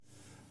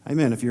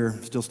Amen. If you're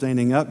still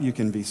standing up, you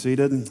can be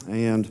seated.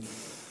 And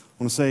I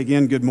want to say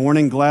again, good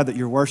morning. Glad that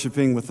you're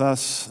worshiping with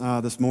us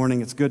this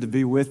morning. It's good to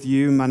be with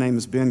you. My name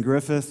is Ben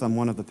Griffith. I'm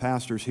one of the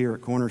pastors here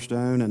at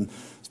Cornerstone. And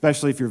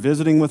especially if you're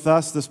visiting with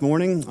us this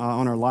morning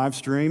on our live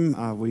stream,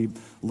 we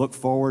look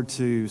forward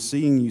to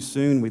seeing you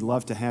soon. We'd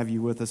love to have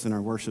you with us in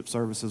our worship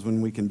services when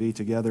we can be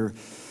together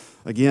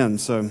again.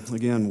 So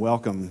again,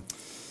 welcome.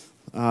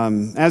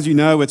 As you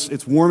know,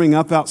 it's warming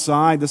up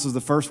outside. This is the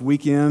first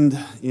weekend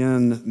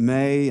in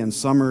May, and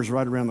summer's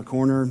right around the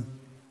corner.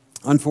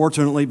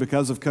 Unfortunately,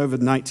 because of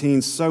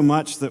COVID-19, so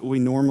much that we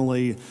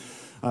normally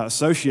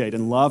associate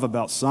and love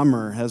about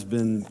summer has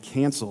been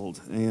canceled,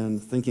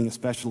 and thinking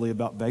especially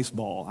about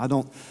baseball. I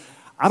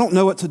don't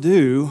know what to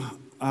do.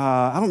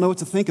 I don't know what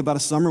to think about a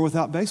summer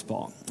without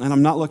baseball, and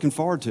I'm not looking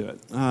forward to it.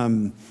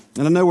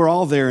 And I know we're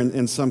all there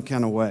in some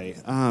kind of way.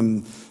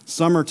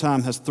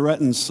 Summertime has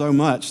threatened so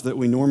much that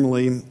we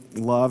normally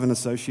love and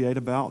associate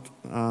about.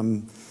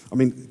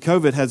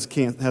 COVID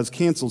has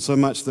canceled so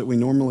much that we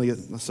normally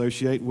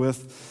associate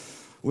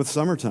with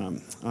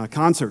summertime.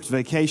 Concerts,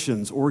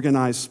 vacations,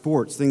 organized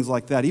sports, things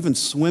like that, even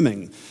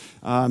swimming.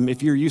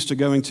 If you're used to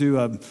going to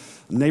a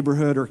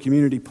neighborhood or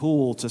community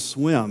pool to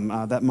swim,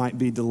 that might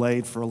be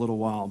delayed for a little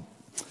while.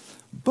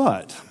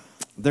 But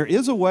there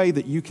is a way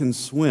that you can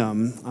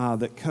swim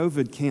that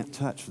COVID can't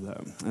touch,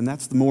 though, and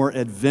that's the more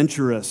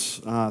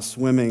adventurous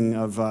swimming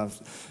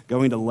of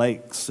going to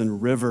lakes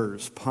and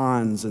rivers,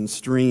 ponds and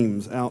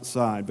streams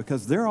outside,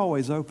 because they're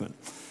always open.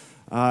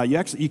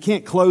 You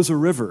can't close a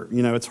river.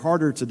 It's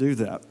harder to do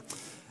that.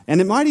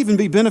 And it might even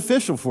be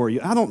beneficial for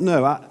you. I don't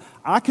know.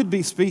 I could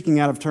be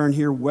speaking out of turn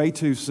here way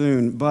too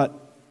soon,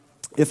 but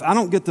if I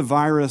don't get the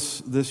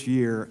virus this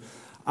year,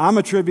 I'm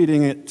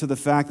attributing it to the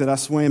fact that I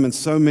swam in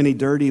so many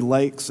dirty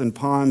lakes and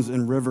ponds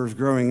and rivers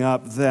growing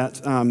up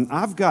that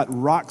I've got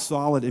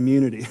rock-solid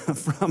immunity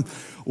from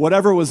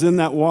whatever was in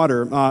that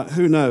water.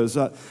 Who knows?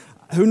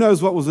 Who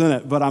knows what was in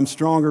it, but I'm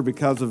stronger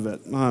because of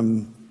it.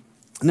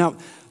 Now,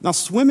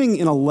 swimming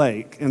in a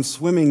lake and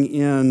swimming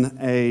in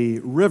a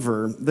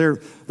river,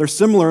 they're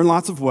similar in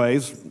lots of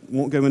ways.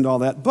 Won't go into all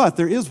that, but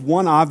there is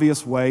one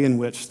obvious way in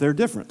which they're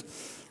different.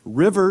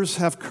 Rivers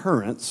have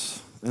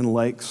currents and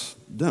lakes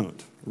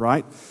don't.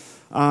 Right?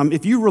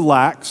 If you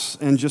relax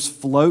and just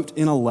float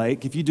in a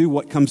lake, if you do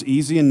what comes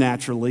easy and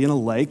naturally in a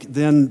lake,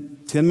 then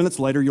 10 minutes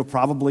later you'll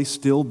probably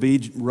still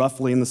be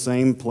roughly in the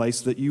same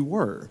place that you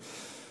were.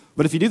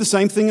 But if you do the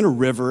same thing in a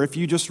river, if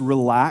you just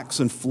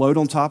relax and float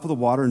on top of the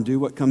water and do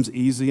what comes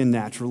easy and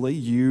naturally,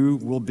 you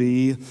will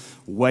be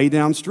way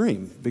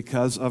downstream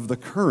because of the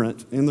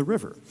current in the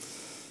river.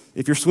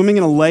 If you're swimming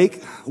in a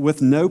lake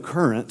with no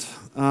current,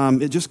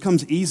 it just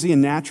comes easy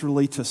and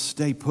naturally to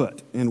stay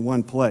put in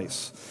one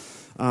place.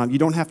 You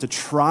don't have to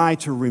try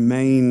to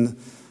remain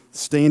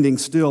standing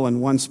still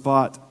in one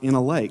spot in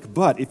a lake.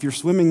 But if you're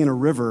swimming in a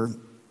river,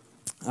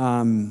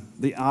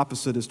 the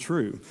opposite is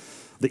true.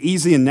 The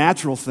easy and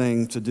natural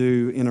thing to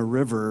do in a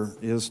river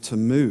is to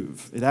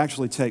move. It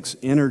actually takes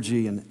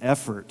energy and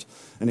effort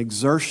and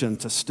exertion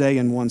to stay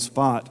in one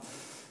spot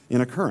in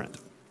a current.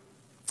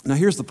 Now,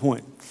 here's the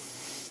point.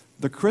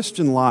 The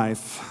Christian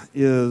life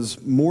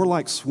is more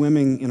like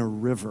swimming in a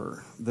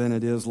river than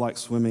it is like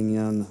swimming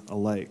in a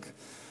lake.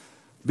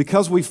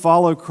 Because we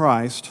follow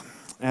Christ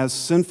as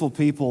sinful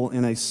people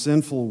in a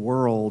sinful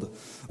world,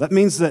 that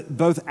means that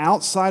both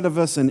outside of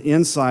us and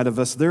inside of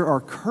us, there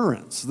are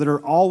currents that are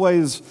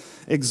always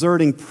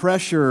exerting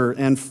pressure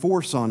and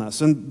force on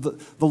us. And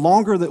the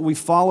longer that we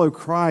follow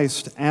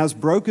Christ as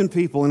broken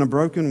people in a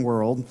broken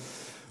world,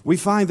 we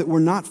find that we're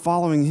not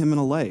following him in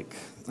a lake.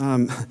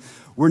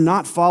 We're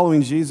not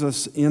following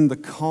Jesus in the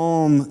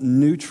calm,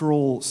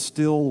 neutral,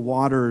 still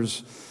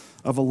waters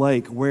of a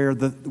lake where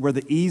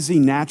the easy,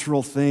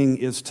 natural thing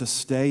is to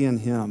stay in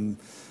him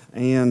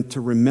and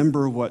to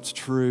remember what's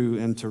true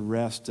and to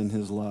rest in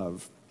his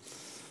love.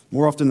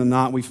 More often than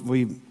not,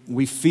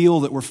 we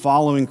feel that we're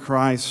following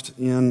Christ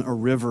in a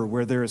river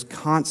where there is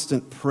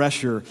constant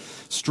pressure,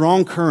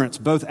 strong currents,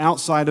 both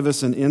outside of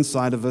us and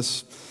inside of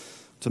us,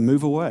 to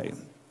move away,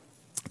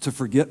 to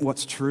forget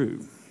what's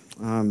true,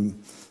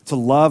 to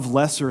love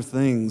lesser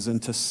things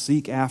and to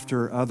seek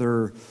after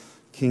other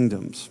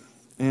kingdoms.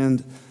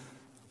 And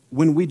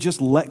when we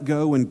just let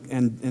go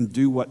and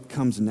do what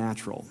comes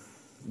natural,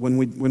 when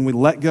we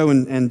let go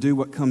and do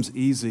what comes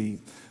easy,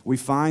 we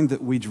find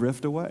that we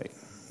drift away,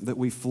 that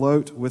we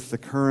float with the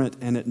current,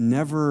 and it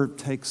never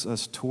takes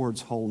us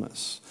towards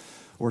wholeness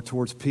or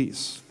towards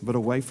peace, but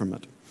away from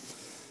it.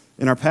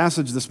 In our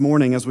passage this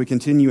morning, as we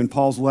continue in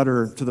Paul's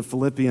letter to the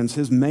Philippians,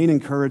 his main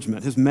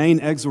encouragement, his main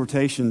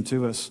exhortation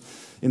to us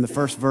in the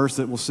first verse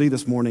that we'll see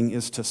this morning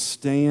is to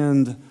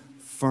stand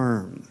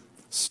firm.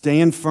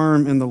 Stand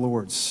firm in the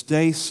Lord.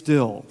 Stay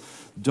still.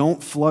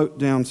 Don't float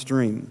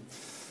downstream.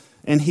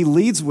 And he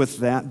leads with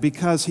that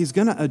because he's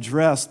going to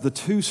address the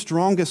two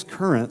strongest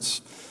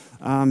currents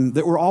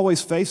that we're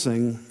always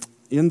facing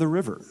in the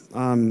river.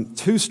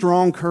 Two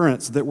strong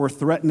currents that were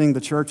threatening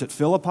the church at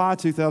Philippi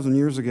 2,000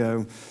 years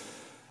ago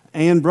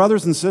And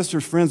brothers and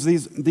sisters, friends,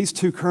 these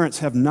two currents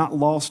have not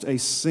lost a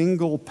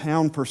single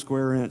pound per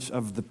square inch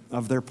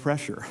of their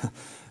pressure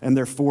and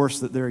their force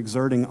that they're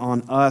exerting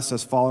on us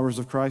as followers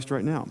of Christ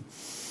right now.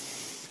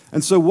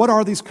 And so what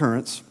are these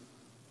currents?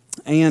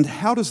 And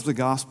how does the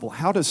gospel,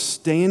 how does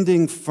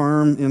standing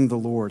firm in the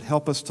Lord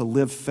help us to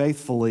live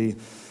faithfully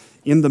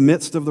in the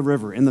midst of the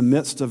river, in the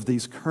midst of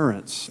these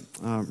currents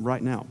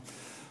right now?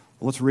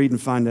 Well, let's read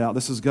and find out.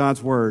 This is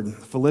God's word,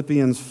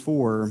 Philippians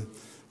 4,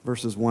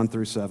 verses 1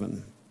 through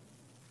 7.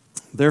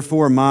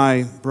 Therefore,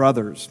 my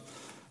brothers,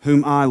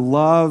 whom I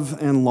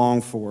love and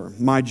long for,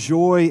 my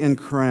joy and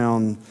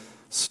crown,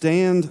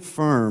 stand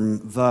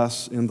firm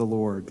thus in the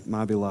Lord,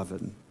 my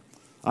beloved.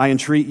 I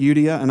entreat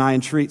Euodia and I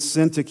entreat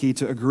Syntyche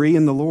to agree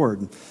in the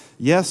Lord.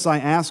 Yes, I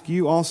ask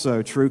you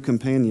also, true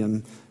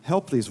companion,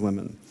 help these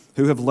women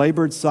who have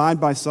labored side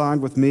by side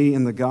with me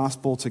in the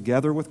gospel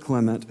together with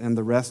Clement and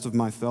the rest of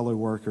my fellow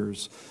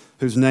workers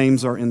whose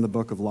names are in the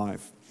book of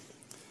life.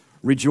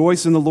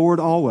 Rejoice in the Lord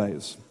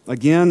always.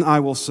 Again, I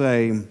will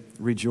say,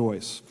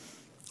 rejoice.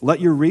 Let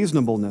your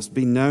reasonableness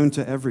be known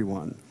to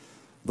everyone.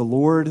 The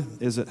Lord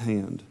is at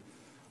hand.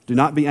 Do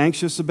not be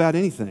anxious about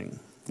anything,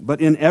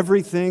 but in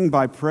everything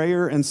by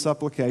prayer and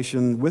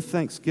supplication with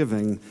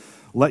thanksgiving,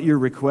 let your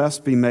requests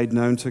be made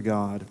known to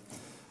God.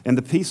 And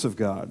the peace of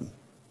God,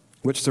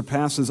 which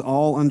surpasses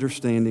all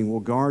understanding, will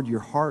guard your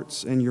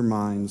hearts and your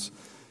minds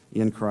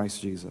in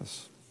Christ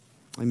Jesus.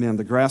 Amen.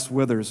 The grass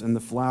withers and the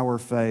flower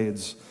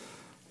fades,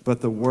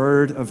 but the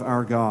word of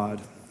our God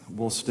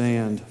will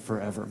stand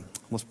forever.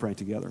 Let's pray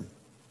together.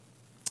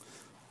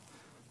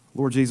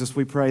 Lord Jesus,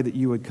 we pray that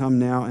you would come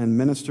now and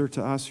minister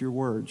to us your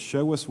word.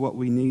 Show us what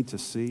we need to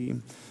see.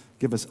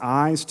 Give us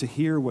eyes to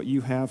hear what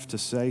you have to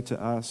say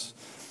to us.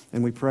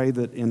 And we pray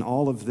that in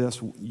all of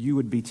this, you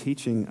would be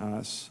teaching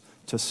us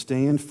to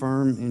stand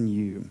firm in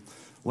you.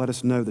 Let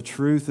us know the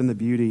truth and the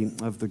beauty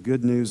of the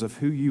good news of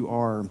who you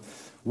are,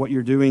 what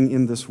you're doing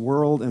in this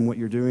world and what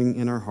you're doing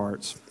in our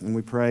hearts. And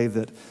we pray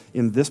that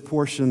in this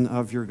portion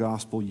of your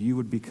gospel, you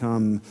would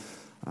become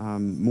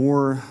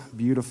more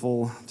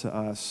beautiful to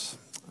us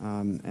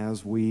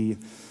as we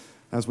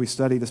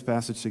study this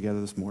passage together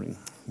this morning.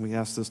 We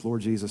ask this,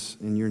 Lord Jesus,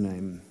 in your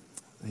name.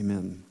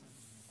 Amen.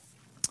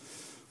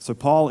 So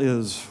Paul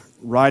is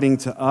writing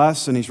to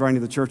us, and he's writing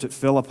to the church at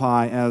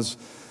Philippi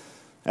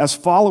as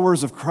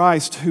followers of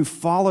Christ who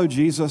follow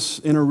Jesus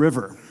in a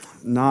river,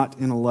 not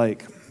in a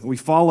lake. We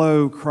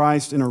follow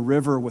Christ in a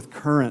river with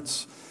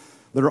currents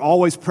that are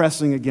always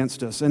pressing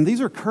against us. And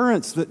these are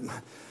currents that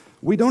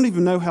we don't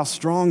even know how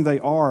strong they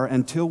are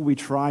until we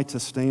try to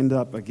stand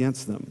up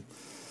against them.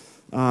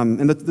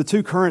 And the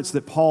two currents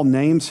that Paul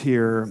names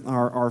here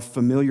are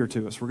familiar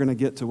to us. We're going to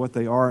get to what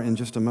they are in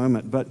just a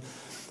moment. But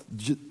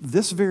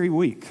this very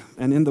week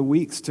and in the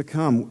weeks to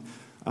come,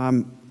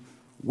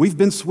 we've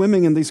been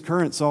swimming in these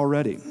currents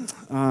already,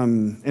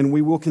 and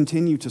we will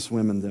continue to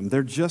swim in them.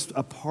 They're just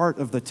a part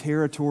of the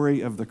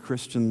territory of the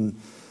Christian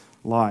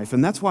life.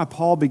 And that's why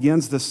Paul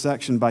begins this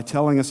section by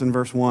telling us in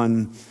verse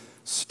 1,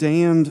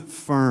 stand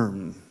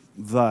firm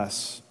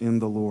thus in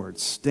the Lord.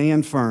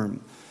 Stand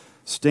firm.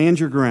 Stand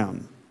your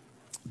ground.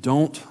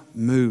 Don't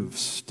move.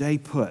 Stay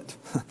put.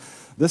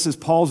 This is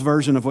Paul's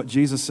version of what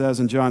Jesus says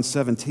in John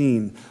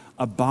 17.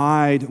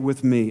 Abide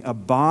with me.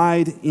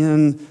 Abide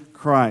in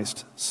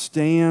Christ.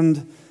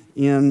 Stand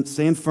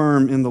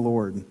firm in the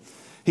Lord.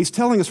 He's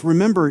telling us,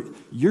 remember,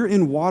 you're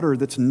in water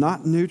that's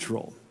not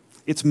neutral.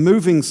 It's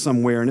moving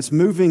somewhere, and it's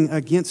moving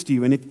against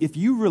you. And if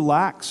you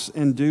relax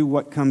and do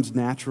what comes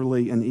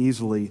naturally and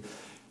easily,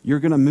 you're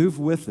going to move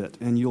with it,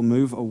 and you'll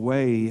move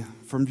away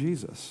from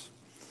Jesus.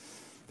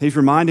 He's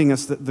reminding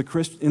us that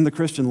in the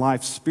Christian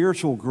life,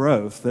 spiritual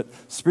growth, that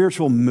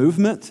spiritual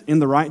movement in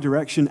the right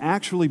direction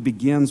actually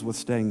begins with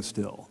staying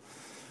still.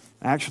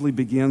 Actually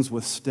begins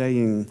with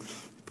staying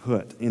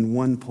put in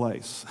one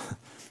place.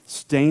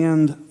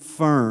 Stand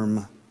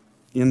firm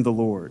in the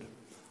Lord.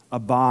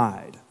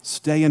 Abide.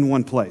 Stay in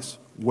one place.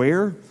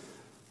 Where?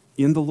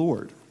 In the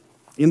Lord.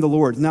 In the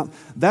Lord. Now,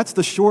 that's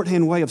the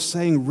shorthand way of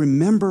saying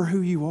remember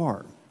who you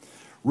are.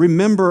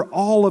 Remember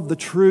all of the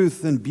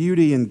truth and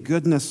beauty and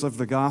goodness of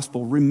the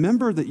gospel.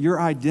 Remember that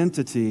your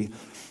identity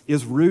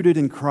is rooted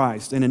in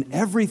Christ and in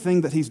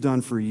everything that he's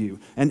done for you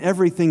and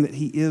everything that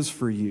he is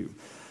for you.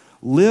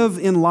 Live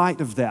in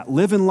light of that.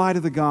 Live in light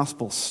of the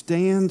gospel.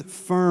 Stand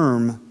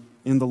firm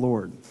in the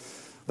Lord.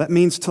 That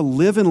means to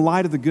live in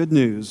light of the good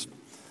news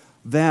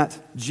that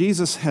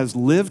Jesus has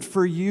lived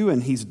for you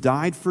and he's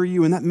died for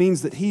you, and that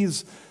means that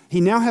he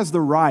now has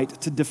the right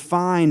to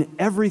define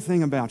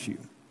everything about you.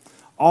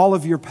 All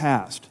of your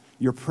past,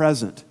 your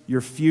present,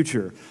 your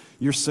future,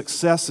 your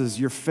successes,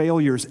 your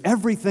failures,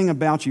 everything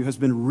about you has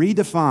been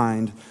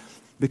redefined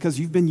because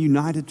you've been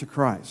united to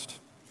Christ,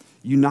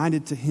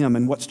 united to him.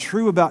 And what's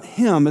true about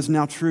him is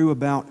now true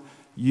about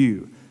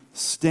you.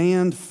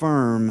 Stand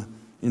firm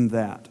in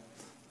that,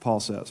 Paul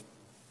says.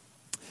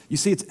 You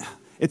see,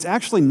 it's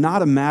actually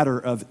not a matter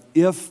of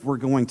if we're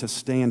going to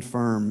stand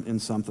firm in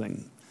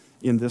something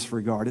in this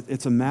regard.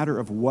 It's a matter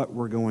of what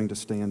we're going to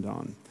stand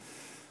on.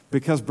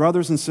 Because,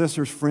 brothers and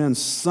sisters,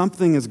 friends,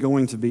 something is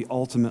going to be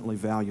ultimately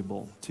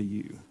valuable to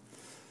you.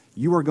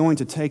 You are going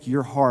to take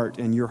your heart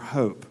and your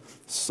hope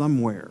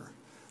somewhere.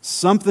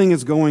 Something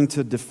is going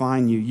to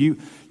define you.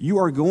 You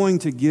are going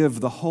to give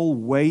the whole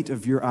weight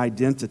of your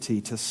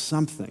identity to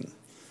something.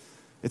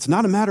 It's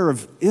not a matter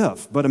of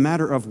if, but a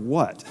matter of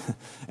what.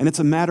 And it's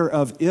a matter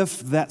of if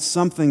that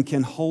something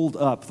can hold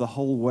up the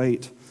whole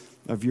weight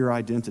of your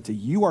identity.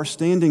 You are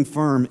standing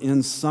firm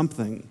in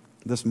something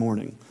this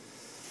morning.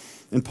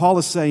 And Paul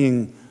is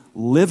saying,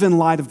 live in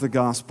light of the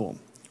gospel.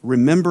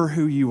 Remember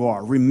who you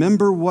are.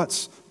 Remember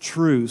what's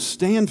true.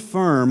 Stand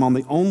firm on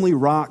the only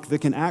rock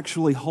that can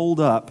actually hold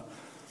up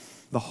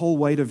the whole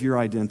weight of your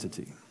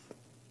identity.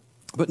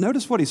 But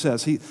notice what he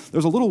says.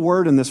 There's a little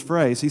word in this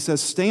phrase. He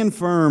says, stand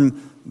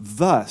firm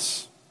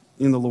thus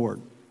in the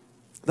Lord.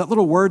 That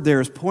little word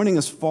there is pointing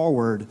us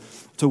forward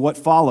to what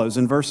follows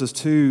in verses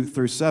 2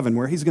 through 7,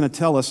 where he's going to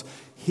tell us,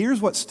 here's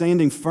what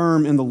standing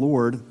firm in the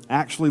Lord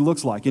actually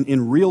looks like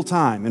in real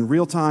time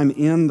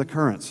in the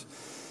currents.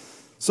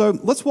 So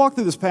let's walk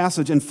through this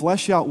passage and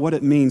flesh out what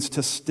it means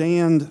to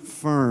stand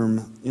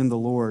firm in the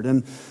Lord.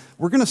 And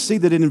we're going to see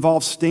that it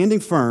involves standing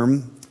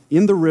firm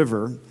in the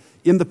river,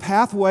 in the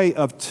pathway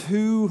of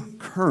two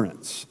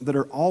currents that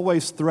are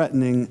always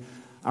threatening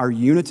our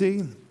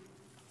unity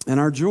and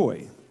our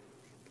joy.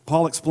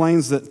 Paul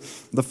explains that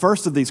the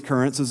first of these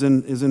currents is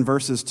in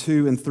verses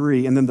 2 and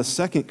 3, and then the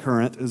second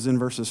current is in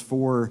verses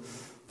 4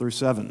 through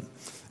 7.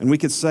 And we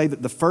could say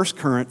that the first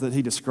current that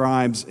he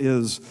describes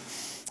is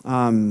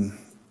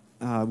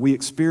we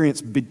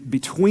experience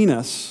between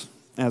us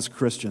as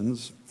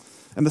Christians,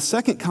 and the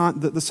second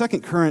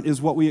current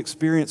is what we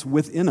experience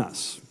within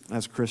us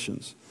as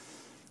Christians.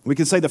 We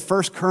could say the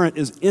first current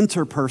is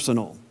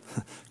interpersonal,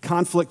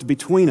 conflict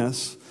between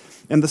us,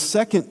 and the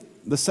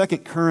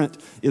second current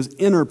is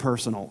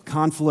interpersonal,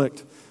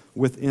 conflict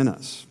within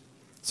us.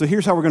 So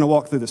here's how we're going to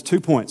walk through this. 2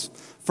 points.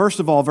 First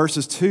of all,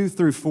 verses 2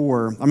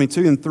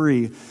 and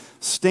 3,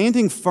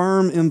 standing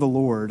firm in the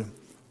Lord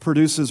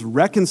produces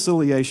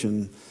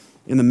reconciliation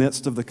in the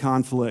midst of the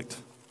conflict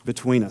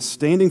between us.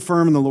 Standing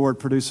firm in the Lord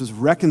produces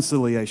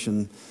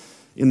reconciliation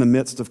in the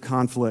midst of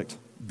conflict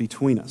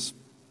between us.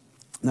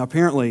 Now,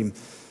 apparently,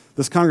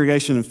 this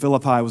congregation in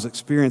Philippi was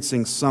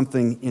experiencing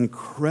something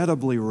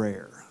incredibly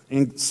rare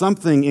and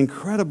something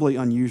incredibly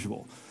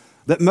unusual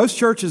that most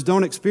churches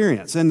don't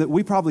experience and that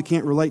we probably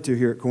can't relate to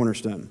here at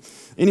Cornerstone.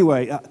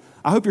 Anyway,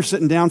 I hope you're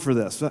sitting down for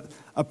this.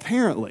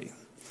 Apparently,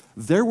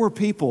 there were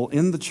people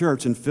in the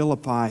church in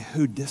Philippi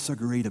who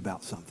disagreed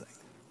about something,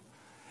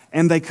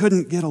 and they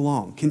couldn't get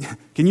along.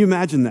 Can you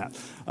imagine that?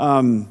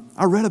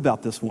 I read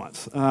about this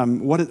once,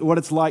 what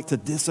it's like to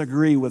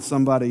disagree with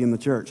somebody in the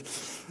church.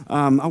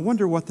 I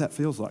wonder what that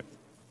feels like.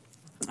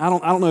 I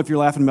don't know if you're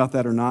laughing about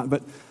that or not,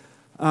 but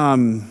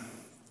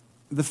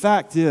the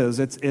fact is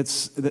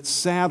it's that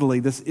sadly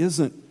this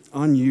isn't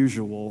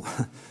unusual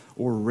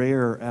or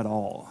rare at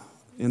all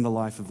in the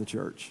life of the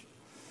church.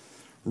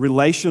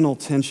 Relational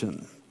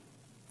tension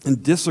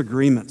and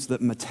disagreements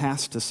that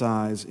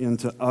metastasize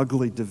into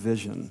ugly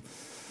division,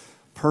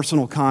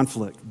 personal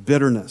conflict,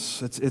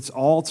 bitterness. It's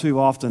all too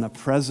often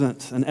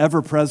an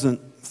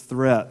ever-present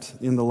threat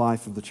in the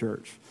life of the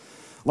church.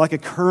 Like a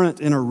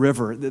current in a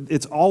river,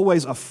 it's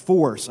always a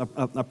force,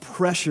 a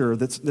pressure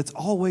that's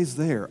always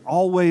there,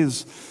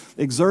 always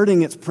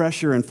exerting its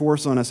pressure and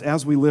force on us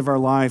as we live our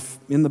life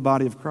in the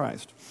body of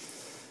Christ.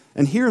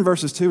 And here in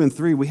verses 2 and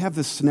 3, we have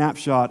this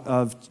snapshot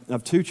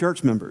of two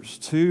church members,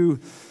 two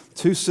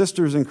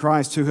sisters in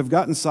Christ who have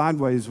gotten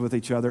sideways with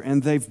each other,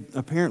 and they've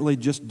apparently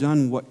just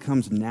done what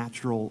comes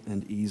natural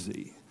and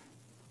easy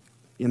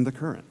in the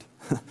current.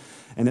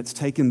 And it's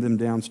taken them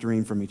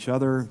downstream from each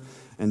other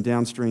and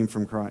downstream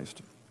from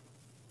Christ.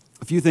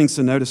 A few things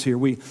to notice here.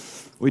 We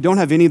don't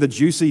have any of the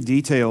juicy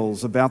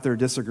details about their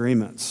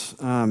disagreements.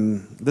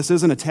 This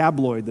isn't a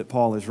tabloid that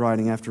Paul is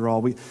writing, after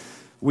all.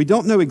 We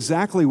don't know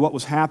exactly what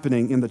was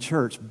happening in the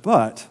church,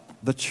 but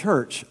the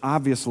church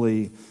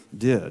obviously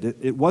did.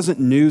 It wasn't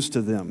news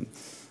to them.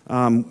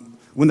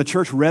 When the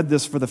church read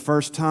this for the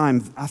first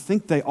time, I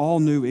think they all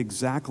knew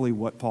exactly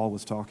what Paul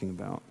was talking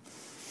about.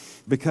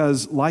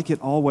 Because like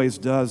it always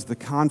does, the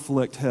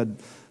conflict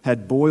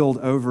had boiled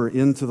over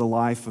into the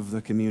life of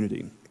the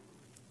community.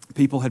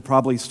 People had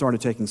probably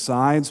started taking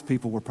sides.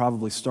 People were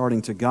probably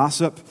starting to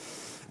gossip.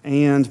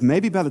 And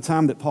maybe by the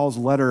time that Paul's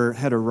letter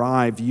had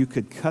arrived, you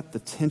could cut the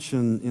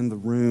tension in the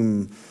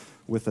room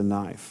with a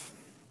knife.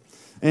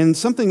 And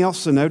something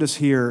else to notice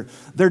here,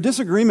 their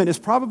disagreement is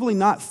probably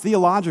not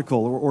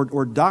theological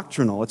or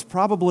doctrinal. It's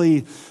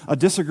probably a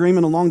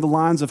disagreement along the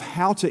lines of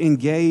how to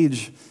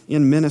engage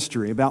in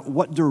ministry, about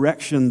what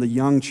direction the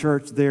young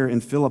church there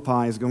in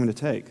Philippi is going to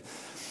take.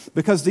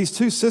 Because these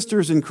two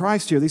sisters in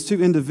Christ here, these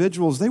two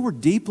individuals, they were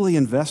deeply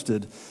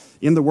invested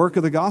in the work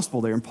of the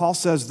gospel there. And Paul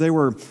says they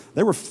were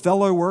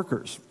fellow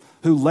workers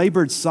who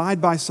labored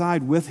side by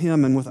side with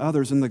him and with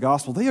others in the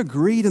gospel. They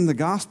agreed in the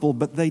gospel,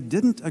 but they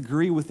didn't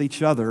agree with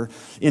each other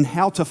in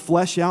how to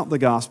flesh out the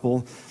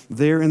gospel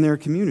there in their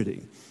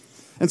community.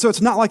 And so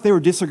it's not like they were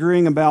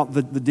disagreeing about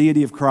the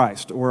deity of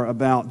Christ or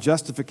about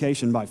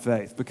justification by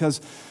faith, because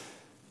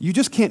you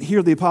just can't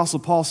hear the Apostle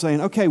Paul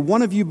saying, okay,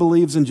 one of you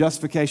believes in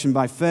justification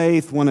by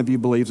faith, one of you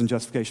believes in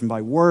justification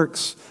by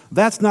works.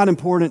 That's not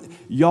important.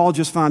 Y'all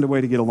just find a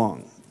way to get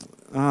along.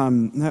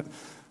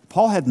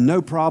 Paul had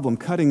no problem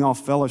cutting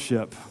off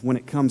fellowship when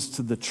it comes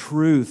to the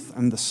truth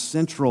and the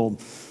central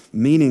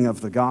meaning of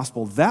the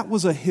gospel. That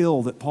was a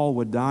hill that Paul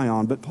would die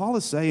on. But Paul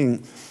is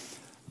saying,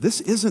 this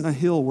isn't a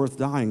hill worth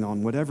dying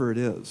on, whatever it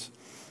is.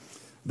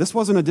 This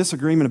wasn't a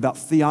disagreement about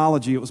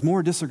theology. It was more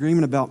a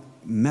disagreement about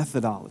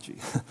methodology,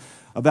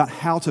 about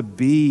how to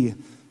be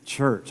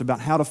church,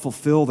 about how to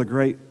fulfill the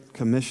Great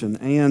Commission.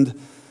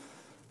 And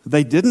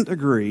they didn't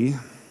agree,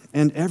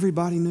 and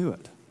everybody knew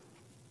it.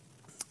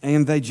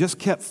 And they just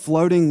kept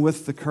floating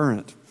with the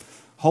current,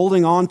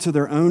 holding on to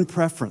their own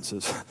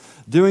preferences,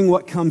 doing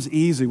what comes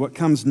easy, what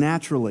comes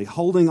naturally,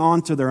 holding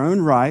on to their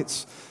own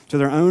rights, to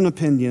their own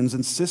opinions,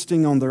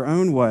 insisting on their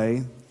own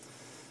way.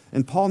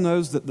 And Paul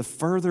knows that the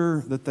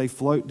further that they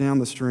float down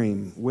the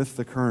stream with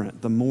the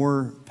current, the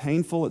more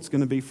painful it's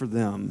going to be for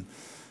them,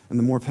 and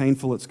the more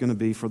painful it's going to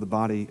be for the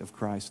body of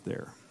Christ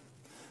there.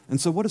 And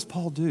so what does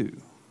Paul do?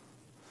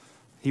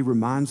 He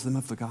reminds them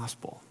of the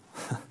gospel.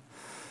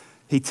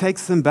 He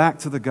takes them back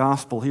to the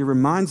gospel. He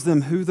reminds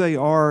them who they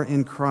are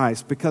in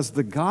Christ, because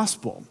the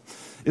gospel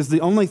is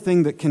the only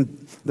thing that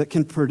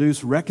can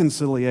produce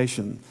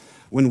reconciliation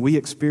when we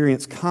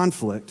experience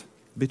conflict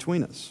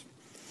between us.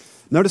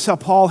 Notice how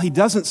Paul, he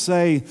doesn't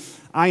say,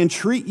 I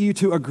entreat you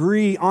to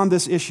agree on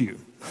this issue.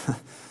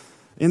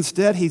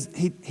 Instead,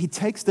 he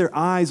takes their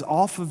eyes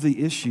off of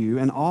the issue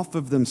and off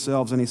of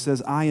themselves, and he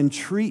says, I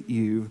entreat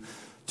you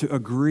to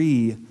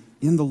agree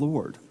in the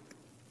Lord.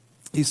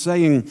 He's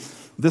saying,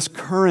 this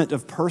current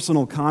of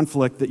personal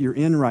conflict that you're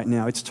in right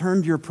now, it's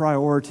turned your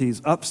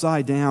priorities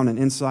upside down and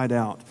inside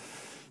out.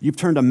 You've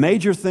turned a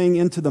major thing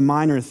into the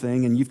minor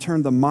thing, and you've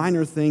turned the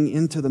minor thing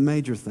into the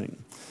major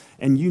thing.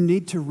 And you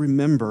need to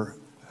remember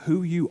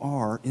who you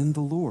are in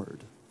the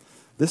Lord.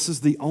 This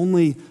is the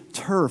only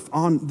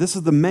this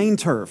is the main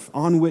turf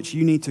on which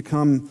you need to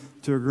come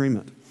to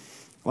agreement.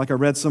 Like I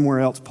read somewhere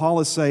else, Paul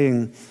is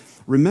saying,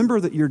 remember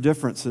that your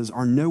differences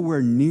are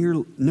nowhere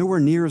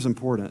near as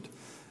important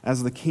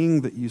as the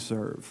king that you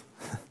serve,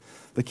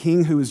 the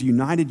king who has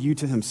united you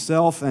to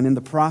himself and in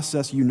the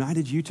process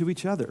united you to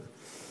each other.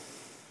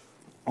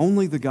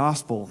 Only the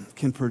gospel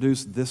can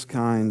produce this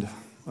kind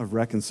of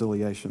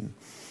reconciliation.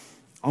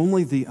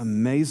 Only the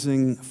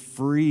amazing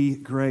free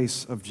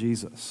grace of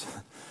Jesus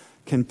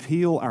can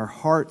peel our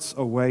hearts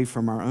away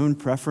from our own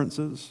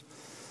preferences,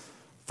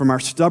 from our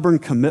stubborn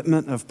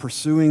commitment of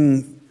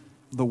pursuing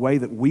the way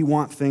that we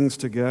want things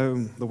to go,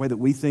 the way that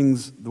we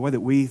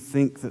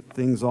think that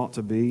things ought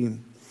to be.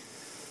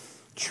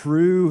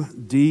 True,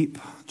 deep,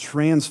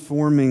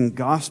 transforming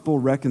gospel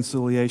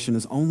reconciliation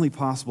is only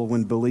possible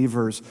when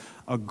believers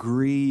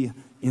agree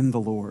in the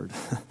Lord,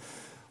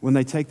 when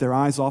they take their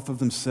eyes off of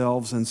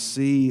themselves and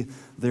see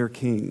their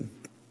King,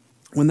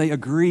 when they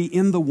agree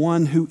in the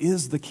one who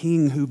is the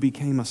King who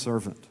became a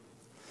servant,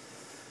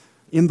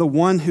 in the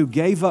one who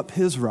gave up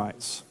his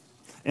rights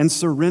and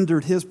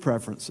surrendered his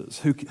preferences,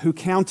 who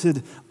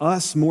counted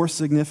us more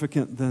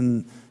significant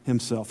than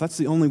himself. That's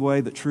the only way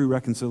that true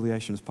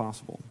reconciliation is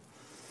possible.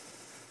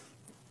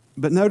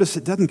 But notice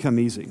it doesn't come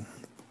easy,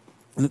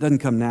 and it doesn't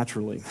come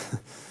naturally.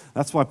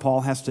 That's why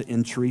Paul has to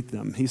entreat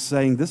them. He's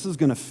saying this is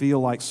going to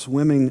feel like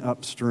swimming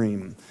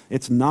upstream.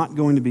 It's not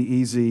going to be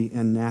easy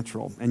and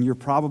natural, and you're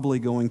probably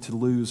going to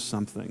lose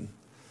something.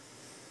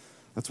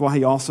 That's why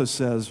he also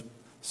says,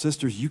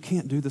 sisters, you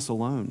can't do this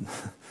alone.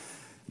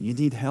 You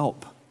need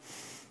help.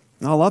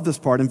 And I love this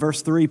part. In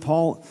verse 3,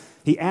 Paul,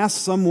 he asks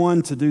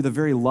someone to do the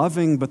very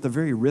loving but the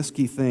very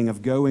risky thing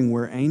of going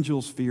where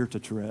angels fear to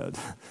tread,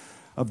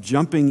 of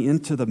jumping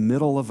into the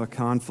middle of a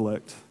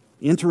conflict,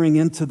 entering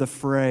into the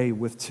fray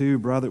with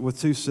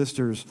two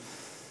sisters,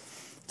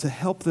 to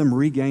help them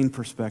regain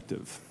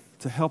perspective,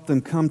 to help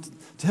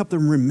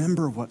them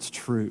remember what's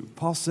true.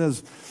 Paul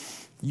says,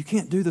 you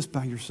can't do this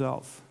by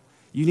yourself.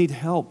 You need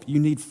help. You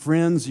need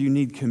friends. You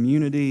need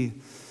community.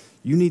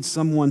 You need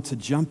someone to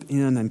jump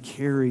in and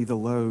carry the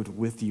load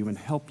with you and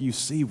help you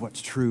see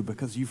what's true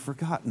because you've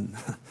forgotten.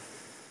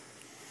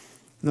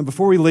 Now,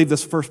 before we leave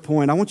this first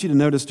point, I want you to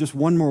notice just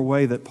one more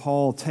way that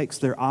Paul takes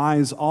their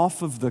eyes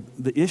off of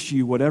the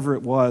issue, whatever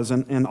it was,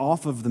 and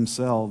off of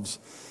themselves,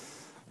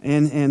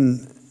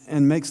 and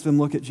makes them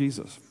look at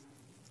Jesus.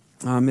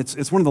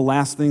 It's one of the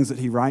last things that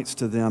he writes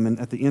to them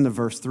at the end of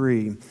verse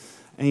 3.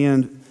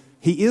 And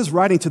he is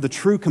writing to the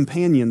true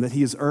companion that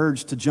he is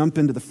urged to jump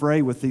into the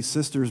fray with these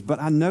sisters, but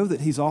I know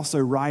that he's also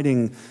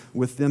writing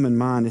with them in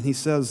mind. And he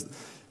says,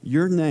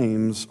 your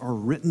names are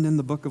written in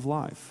the book of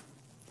life.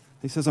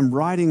 He says, I'm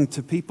writing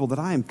to people that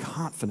I am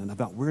confident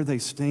about where they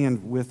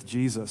stand with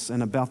Jesus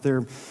and about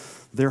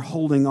their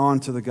holding on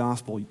to the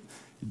gospel.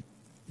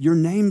 Your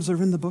names are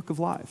in the book of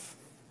life.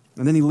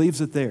 And then he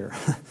leaves it there.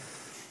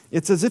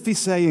 It's as if he's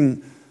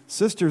saying,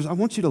 sisters, I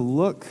want you to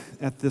look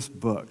at this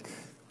book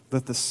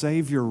that the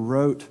Savior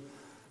wrote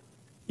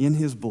in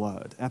his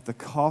blood at the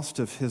cost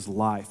of his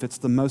life. It's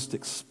the most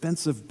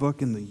expensive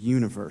book in the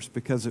universe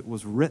because it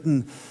was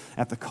written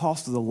at the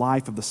cost of the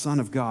life of the Son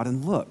of God.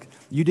 And look,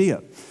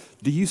 Judea,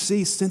 do you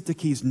see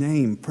Syntyche's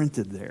name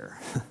printed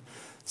there?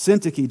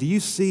 Syntyche, do you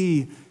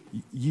see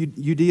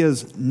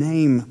Judea's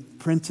name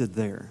printed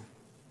there?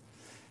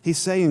 He's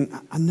saying,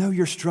 I know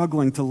you're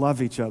struggling to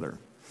love each other.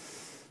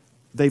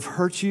 They've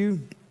hurt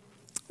you.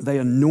 They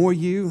annoy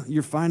you.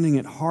 You're finding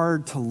it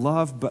hard to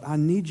love, but I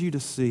need you to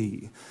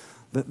see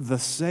that the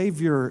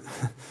Savior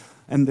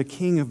and the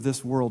King of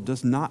this world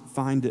does not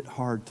find it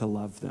hard to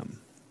love them.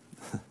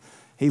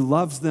 He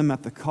loves them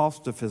at the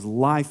cost of his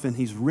life, and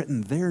he's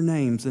written their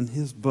names in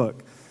his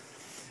book.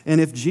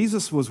 And if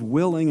Jesus was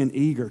willing and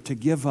eager to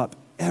give up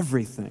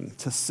everything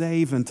to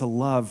save and to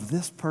love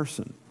this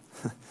person,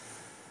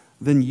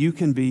 then you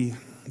can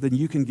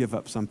give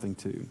up something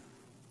too,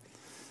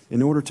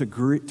 in order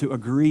to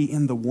agree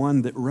in the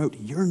one that wrote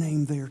your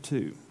name there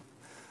too.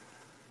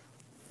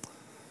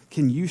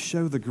 Can you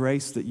show the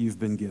grace that you've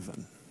been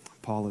given?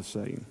 Paul is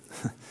saying.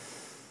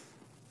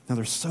 Now,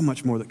 there's so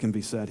much more that can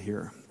be said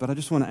here, but I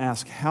just want to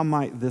ask, how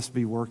might this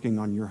be working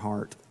on your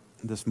heart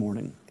this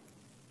morning?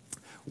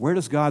 Where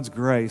does God's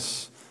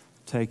grace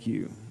take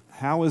you?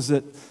 How is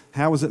it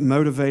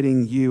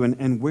motivating you,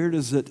 and where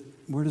does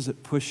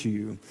it push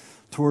you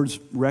towards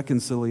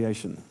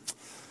reconciliation?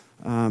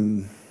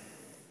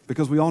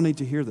 Because we all need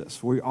to hear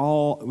this. We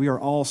are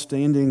all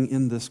standing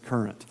in this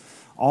current,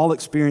 all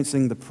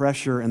experiencing the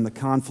pressure and the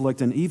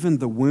conflict and even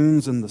the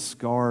wounds and the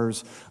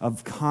scars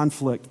of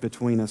conflict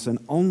between us. And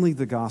only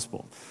the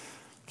gospel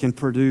can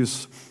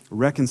produce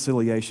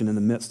reconciliation in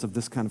the midst of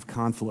this kind of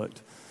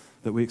conflict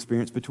that we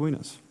experience between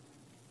us.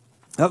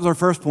 That was our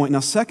first point. Now,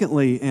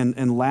 secondly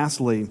and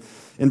lastly,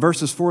 in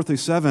verses 4 through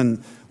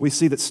 7, we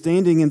see that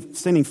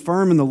standing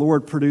firm in the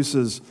Lord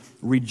produces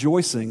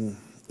rejoicing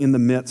in the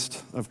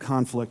midst of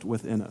conflict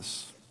within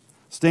us.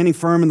 Standing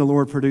firm in the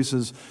Lord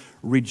produces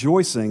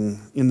rejoicing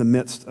in the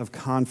midst of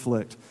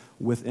conflict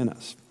within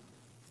us.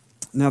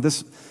 Now,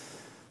 this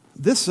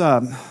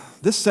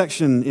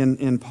section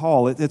in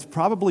Paul, it's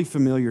probably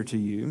familiar to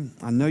you.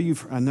 I know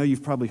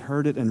you've probably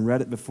heard it and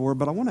read it before,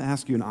 but I want to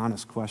ask you an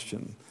honest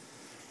question.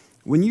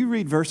 When you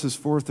read verses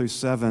 4 through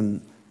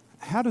 7,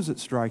 how does it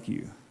strike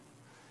you?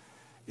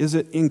 Is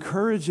it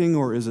encouraging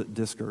or is it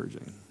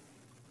discouraging?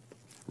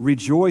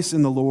 Rejoice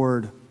in the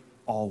Lord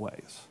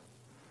always.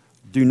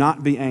 Do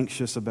not be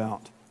anxious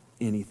about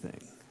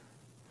anything.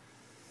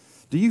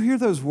 Do you hear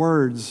those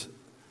words?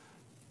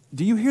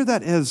 Do you hear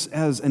that as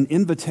an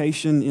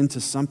invitation into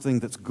something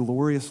that's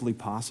gloriously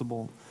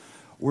possible?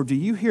 Or do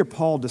you hear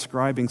Paul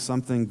describing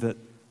something that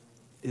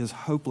is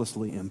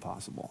hopelessly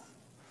impossible?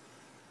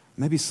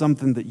 Maybe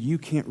something that you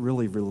can't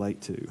really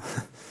relate to.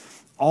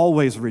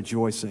 Always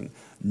rejoicing,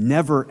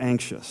 never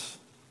anxious.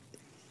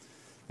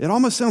 It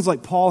almost sounds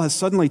like Paul has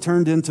suddenly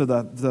turned into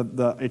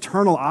the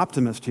eternal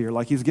optimist here,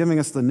 like he's giving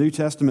us the New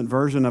Testament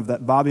version of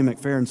that Bobby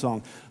McFerrin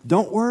song.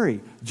 Don't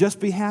worry, just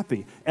be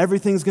happy.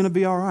 Everything's going to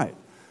be all right.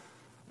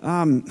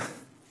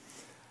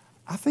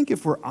 I think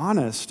if we're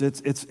honest,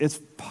 it's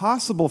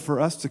possible for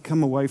us to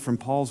come away from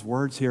Paul's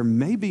words here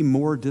maybe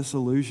more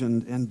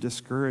disillusioned and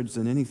discouraged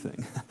than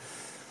anything.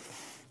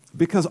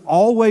 Because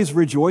always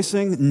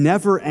rejoicing,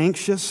 never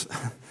anxious,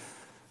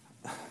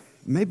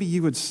 maybe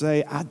you would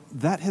say,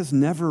 that has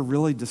never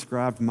really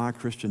described my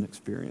Christian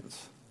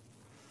experience,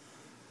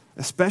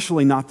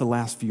 especially not the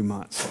last few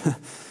months.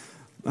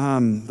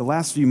 The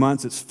last few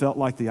months, it's felt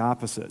like the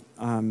opposite.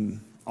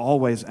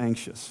 Always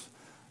anxious,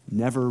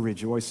 never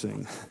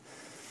rejoicing.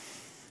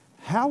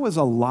 How is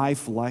a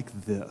life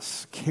like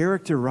this,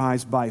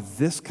 characterized by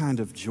this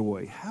kind of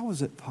joy, how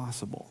is it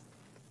possible?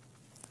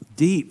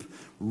 Deep,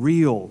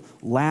 real,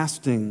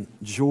 lasting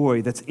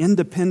joy that's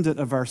independent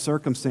of our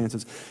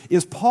circumstances.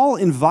 Is Paul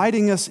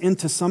inviting us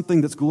into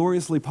something that's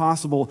gloriously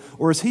possible,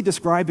 or is he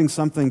describing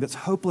something that's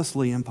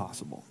hopelessly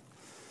impossible?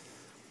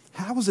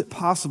 How is it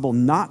possible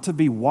not to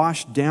be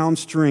washed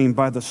downstream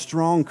by the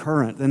strong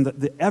current and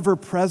the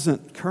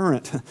ever-present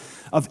current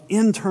of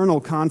internal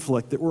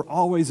conflict that we're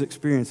always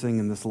experiencing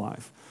in this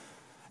life?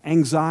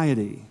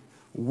 Anxiety,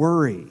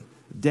 worry,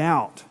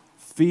 doubt,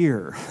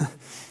 fear.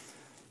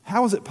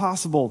 How is it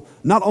possible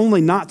not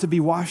only not to be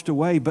washed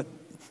away, but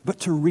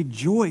to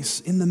rejoice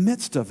in the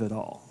midst of it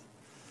all?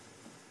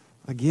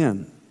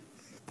 Again,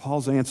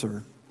 Paul's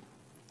answer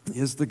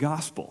is the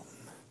gospel.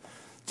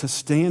 To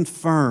stand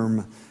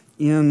firm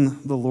in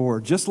the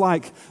Lord. Just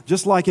like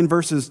in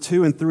verses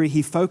 2 and 3,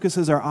 he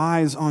focuses our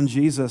eyes on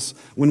Jesus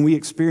when we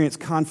experience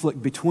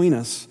conflict between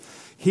us.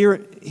 Here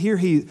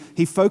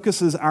he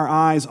focuses our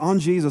eyes on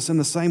Jesus in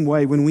the same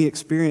way when we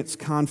experience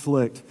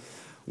conflict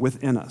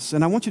within us.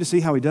 And I want you to see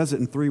how he does it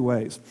in three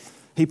ways.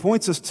 He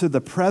points us to the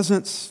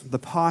presence, the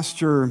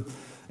posture,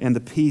 and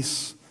the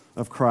peace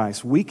of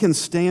Christ. We can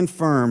stand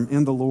firm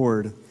in the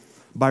Lord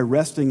by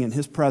resting in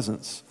his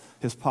presence,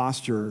 his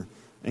posture,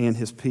 and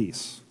his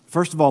peace.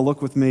 First of all,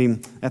 look with me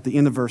at the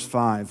end of verse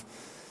 5,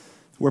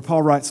 where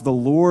Paul writes, "The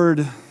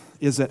Lord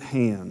is at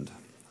hand.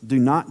 Do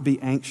not be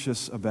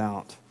anxious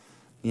about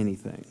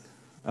anything."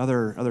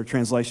 Other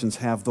translations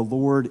have, the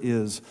Lord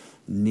is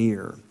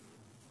near.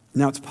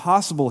 Now, it's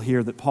possible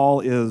here that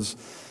Paul is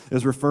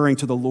referring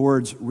to the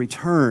Lord's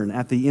return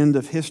at the end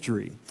of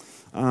history.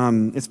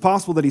 It's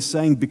possible that he's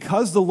saying,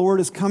 because the Lord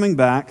is coming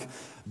back,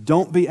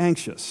 don't be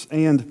anxious.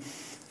 And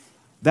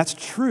that's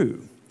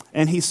true.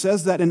 And he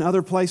says that in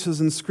other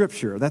places in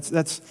Scripture.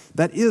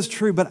 That is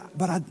true, but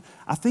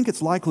I think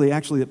it's likely,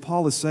 actually, that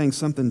Paul is saying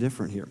something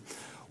different here.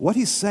 What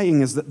he's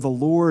saying is that the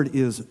Lord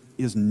is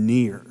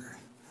near,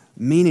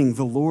 meaning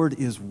the Lord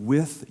is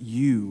with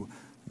you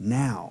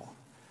now.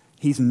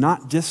 He's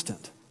not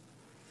distant.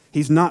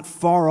 He's not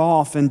far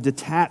off and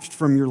detached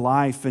from your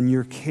life and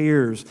your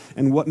cares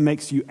and what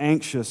makes you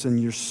anxious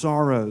and your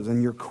sorrows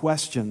and your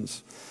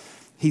questions.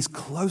 He's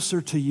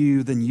closer to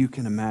you than you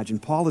can imagine.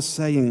 Paul is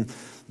saying,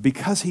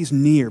 because he's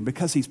near,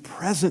 because he's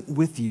present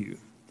with you,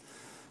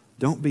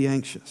 don't be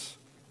anxious.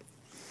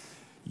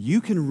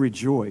 You can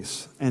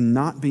rejoice and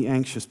not be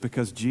anxious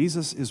because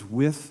Jesus is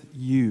with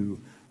you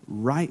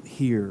right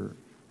here,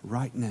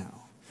 right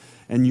now.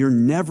 And you're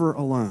never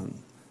alone.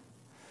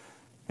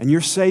 And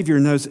your Savior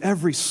knows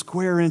every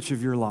square inch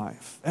of your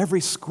life,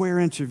 every square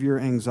inch of your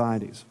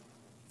anxieties.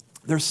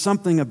 There's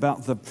something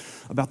about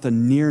the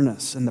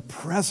nearness and the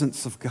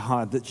presence of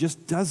God that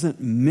just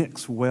doesn't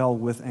mix well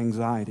with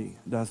anxiety,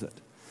 does it?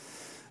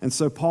 And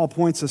so Paul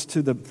points us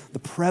to the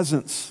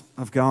presence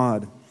of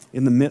God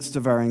in the midst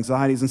of our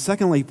anxieties. And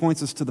secondly, he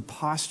points us to the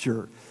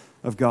posture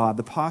of God,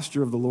 the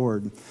posture of the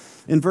Lord.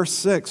 In verse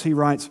 6, he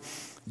writes,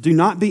 "Do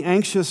not be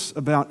anxious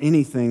about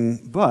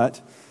anything, but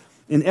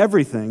in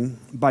everything,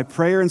 by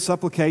prayer and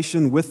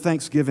supplication with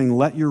thanksgiving,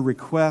 let your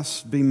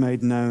requests be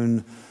made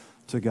known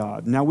to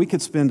God." Now, we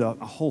could spend a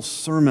whole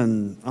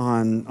sermon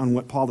on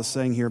what Paul is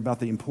saying here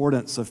about the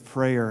importance of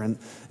prayer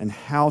and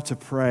how to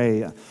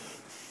pray.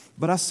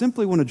 But I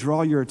simply want to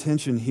draw your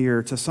attention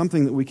here to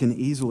something that we can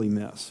easily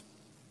miss.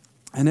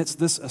 And it's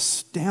this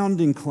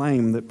astounding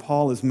claim that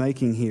Paul is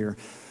making here,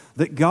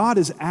 that God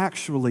is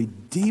actually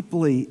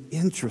deeply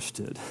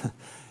interested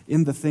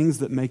in the things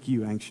that make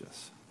you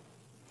anxious.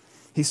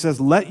 He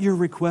says, let your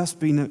requests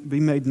be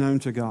made known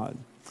to God.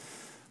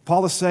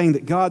 Paul is saying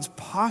that God's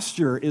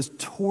posture is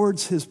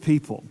towards his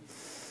people.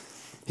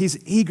 He's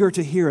eager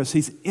to hear us.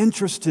 He's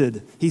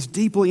interested. He's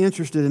deeply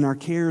interested in our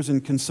cares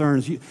and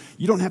concerns. You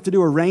don't have to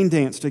do a rain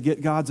dance to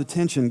get God's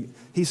attention.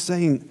 He's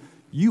saying,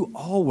 you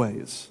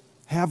always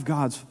have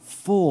God's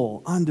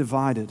full,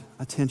 undivided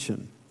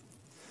attention.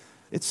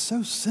 It's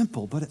so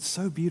simple, but it's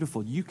so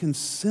beautiful. You can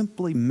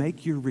simply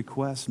make your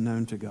requests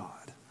known to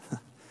God.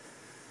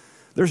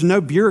 There's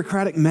no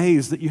bureaucratic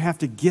maze that you have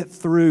to get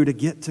through to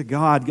get to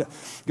God.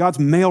 God's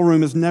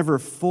mailroom is never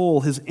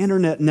full. His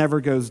internet never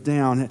goes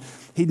down.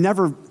 He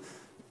never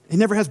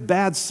has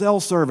bad cell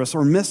service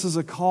or misses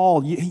a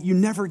call. You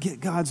never get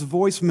God's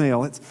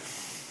voicemail.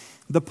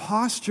 The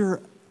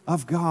posture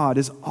of God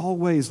is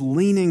always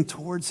leaning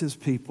towards his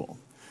people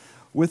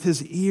with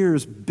his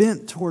ears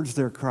bent towards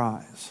their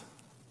cries.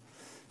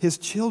 His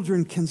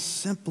children can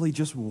simply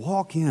just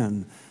walk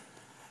in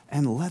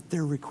and let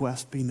their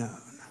requests be known.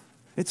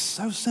 It's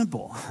so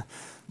simple,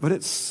 but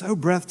it's so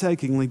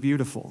breathtakingly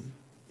beautiful.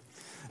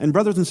 And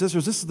brothers and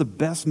sisters, this is the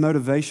best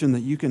motivation that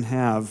you can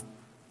have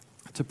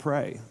to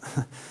pray.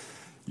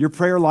 Your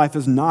prayer life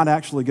is not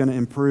actually going to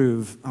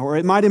improve, or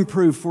it might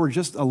improve for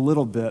just a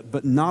little bit,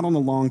 but not on the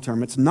long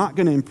term. It's not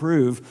going to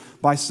improve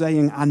by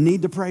saying, I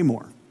need to pray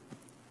more,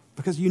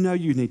 because you know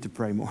you need to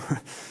pray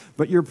more.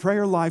 But your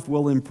prayer life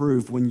will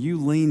improve when you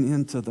lean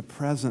into the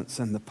presence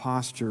and the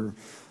posture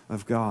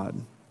of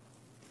God.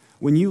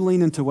 When you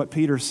lean into what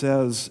Peter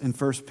says in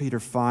 1 Peter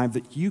 5,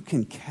 that you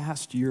can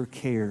cast your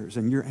cares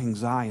and your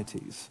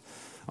anxieties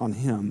on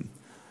him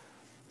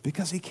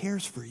because he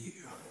cares for you,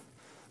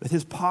 that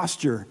his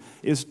posture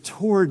is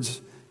towards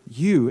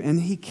you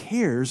and he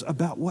cares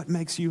about what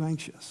makes you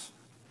anxious.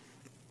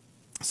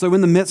 So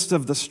in the midst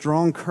of the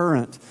strong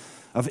current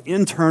of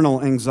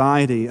internal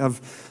anxiety,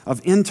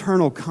 of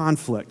internal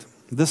conflict,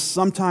 this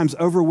sometimes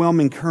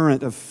overwhelming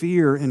current of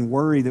fear and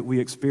worry that we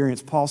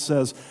experience, Paul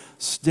says,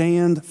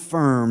 stand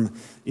firm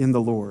in the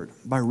Lord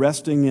by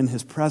resting in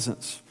his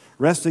presence,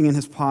 resting in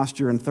his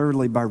posture, and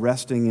thirdly, by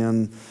resting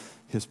in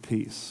his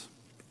peace.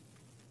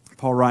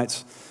 Paul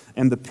writes,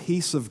 and the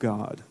peace of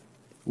God,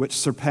 which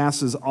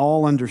surpasses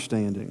all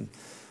understanding,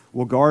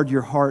 will guard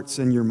your hearts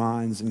and your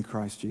minds in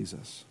Christ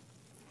Jesus.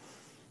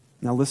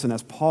 Now listen,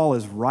 as Paul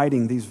is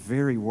writing these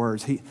very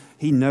words,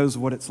 he knows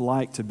what it's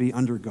like to be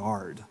under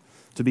guard,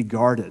 to be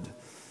guarded.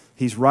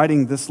 He's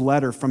writing this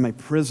letter from a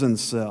prison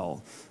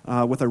cell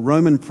with a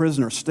Roman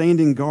prisoner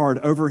standing guard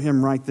over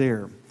him right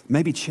there,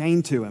 maybe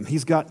chained to him.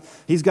 He's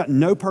got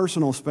no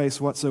personal space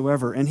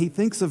whatsoever. And he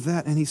thinks of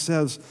that and he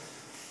says,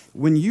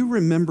 when you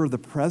remember the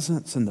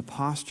presence and the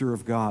posture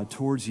of God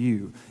towards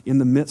you in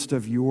the midst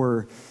of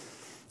your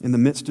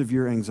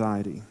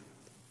anxiety,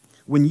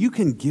 when you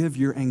can give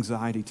your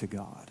anxiety to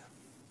God,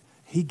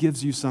 he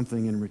gives you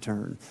something in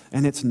return.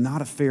 And it's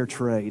not a fair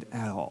trade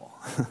at all.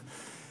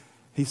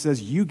 He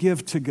says, you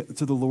give to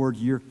the Lord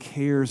your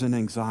cares and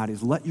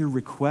anxieties. Let your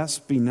requests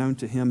be known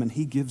to him, and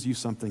he gives you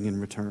something in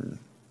return.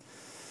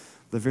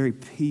 the very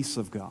peace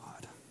of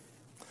God,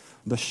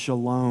 the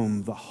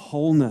shalom, the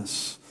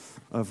wholeness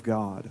of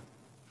God.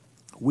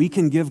 We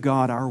can give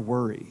God our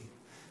worry,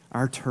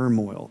 our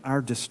turmoil,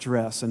 our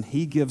distress, and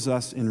He gives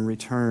us in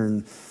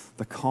return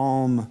the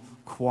calm,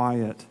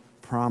 quiet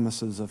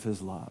promises of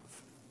His love.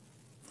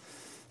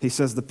 He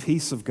says the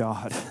peace of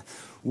God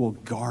will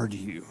guard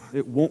you.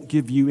 It won't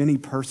give you any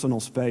personal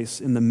space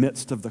in the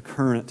midst of the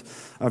current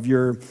of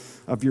your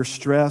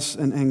stress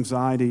and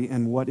anxiety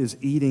and what is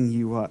eating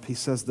you up. He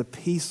says the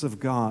peace of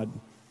God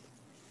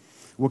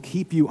will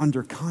keep you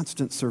under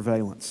constant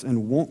surveillance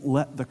and won't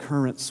let the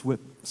current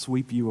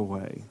sweep you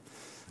away,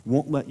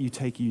 won't let you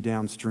take you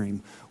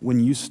downstream when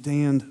you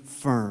stand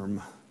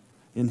firm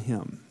in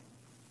Him.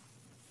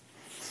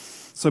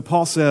 So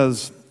Paul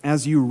says,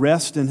 as you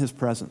rest in His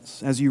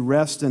presence, as you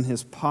rest in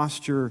His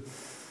posture,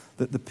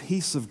 that the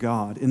peace of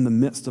God in the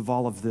midst of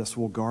all of this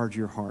will guard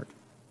your heart.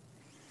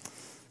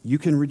 You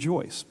can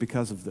rejoice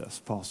because of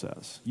this, Paul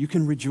says. You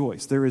can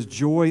rejoice. There is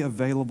joy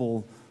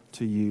available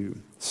to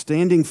you.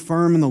 Standing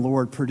firm in the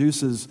Lord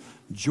produces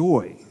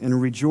joy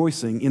and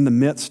rejoicing in the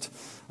midst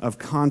of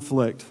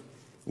conflict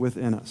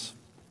within us.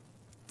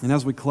 And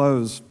as we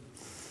close,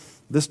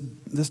 this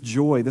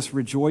joy, this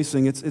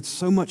rejoicing, it's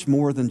so much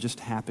more than just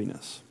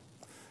happiness.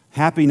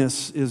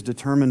 Happiness is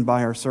determined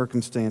by our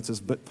circumstances,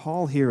 but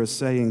Paul here is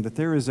saying that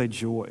there is a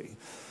joy,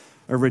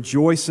 a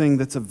rejoicing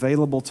that's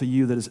available to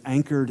you that is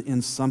anchored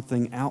in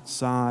something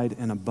outside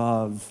and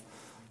above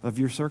of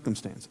your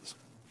circumstances.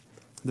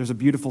 There's a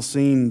beautiful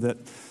scene that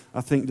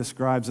I think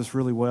describes this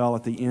really well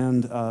at the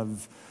end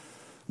of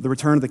The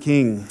Return of the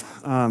King,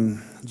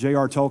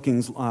 J.R.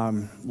 Tolkien's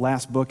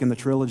last book in the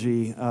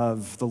trilogy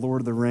of The Lord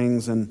of the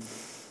Rings. And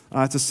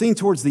it's a scene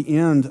towards the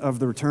end of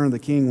The Return of the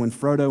King when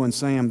Frodo and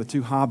Sam, the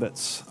two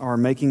hobbits, are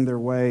making their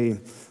way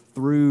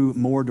through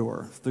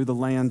Mordor, through the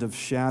land of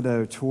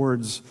shadow,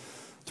 towards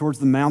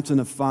the mountain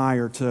of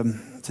fire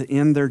to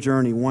end their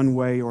journey one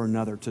way or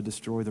another to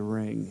destroy the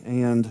ring.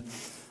 And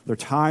they're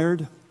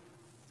tired,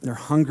 they're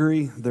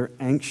hungry, they're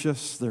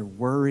anxious, they're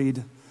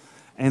worried,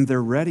 and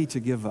they're ready to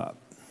give up.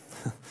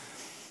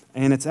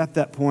 And it's at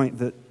that point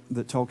that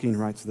Tolkien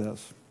writes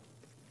this.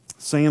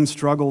 Sam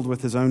struggled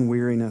with his own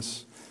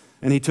weariness,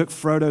 and he took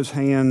Frodo's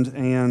hand,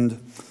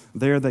 and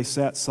there they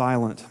sat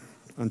silent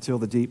until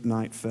the deep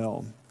night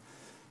fell.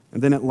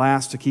 And then at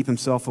last, to keep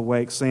himself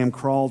awake, Sam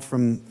crawled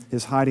from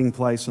his hiding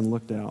place and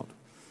looked out.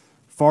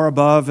 Far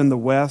above in the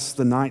west,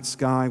 the night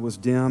sky was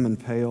dim and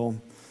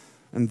pale,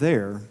 and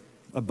there,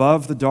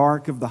 above the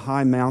dark of the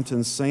high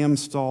mountains, Sam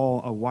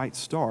saw a white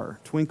star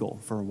twinkle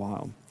for a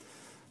while.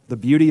 The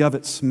beauty of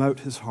it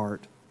smote his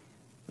heart,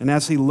 and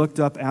as he looked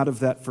up out of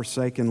that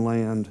forsaken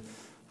land,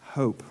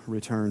 hope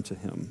returned to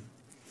him.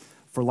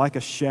 For like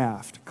a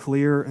shaft,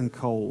 clear and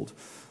cold,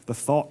 the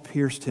thought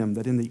pierced him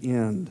that in the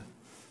end,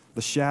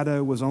 the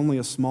shadow was only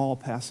a small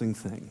passing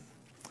thing.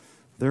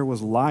 There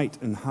was light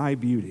and high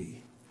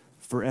beauty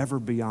forever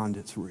beyond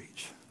its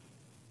reach.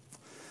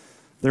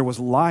 There was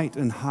light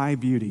and high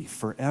beauty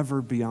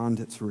forever beyond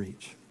its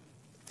reach.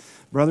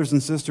 Brothers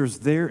and sisters,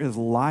 there is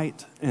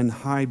light and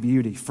high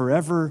beauty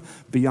forever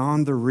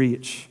beyond the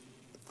reach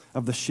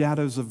of the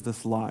shadows of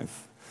this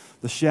life,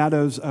 the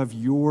shadows of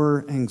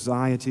your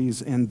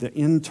anxieties and the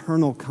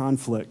internal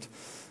conflict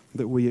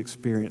that we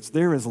experience.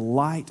 There is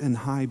light and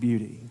high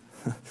beauty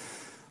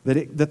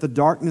that the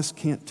darkness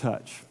can't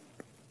touch,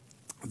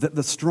 that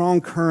the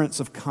strong currents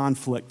of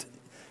conflict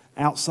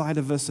outside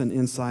of us and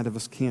inside of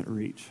us can't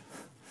reach.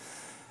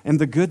 And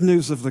the good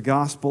news of the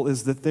gospel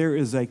is that there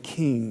is a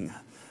King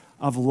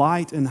of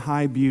light and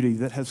high beauty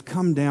that has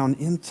come down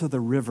into the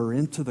river,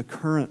 into the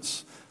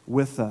currents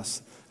with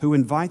us, who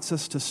invites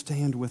us to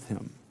stand with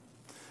Him,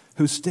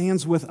 who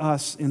stands with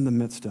us in the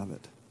midst of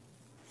it.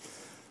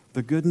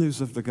 The good news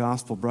of the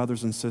gospel,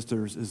 brothers and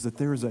sisters, is that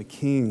there is a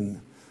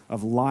King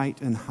of light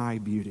and high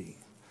beauty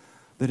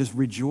that is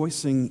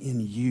rejoicing in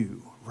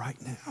you right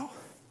now.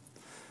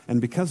 And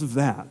because of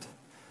that,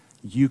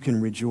 you can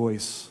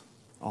rejoice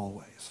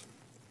always.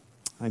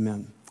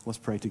 Amen. Let's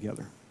pray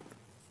together.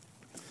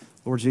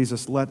 Lord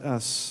Jesus, let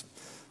us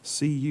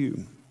see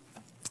you.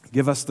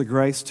 Give us the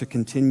grace to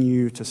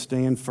continue to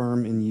stand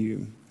firm in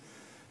you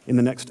in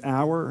the next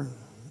hour,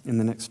 in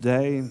the next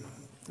day,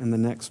 in the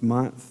next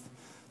month,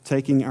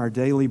 taking our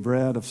daily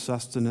bread of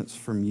sustenance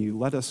from you.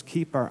 Let us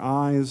keep our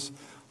eyes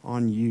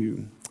on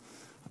you.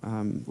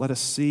 Let us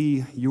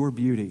see your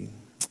beauty.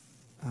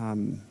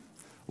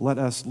 Let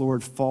us,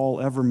 Lord,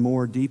 fall ever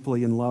more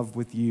deeply in love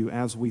with you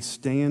as we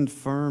stand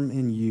firm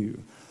in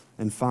you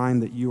and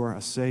find that you are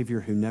a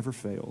Savior who never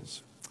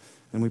fails.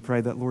 And we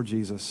pray that, Lord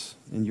Jesus,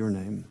 in your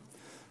name,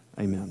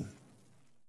 amen.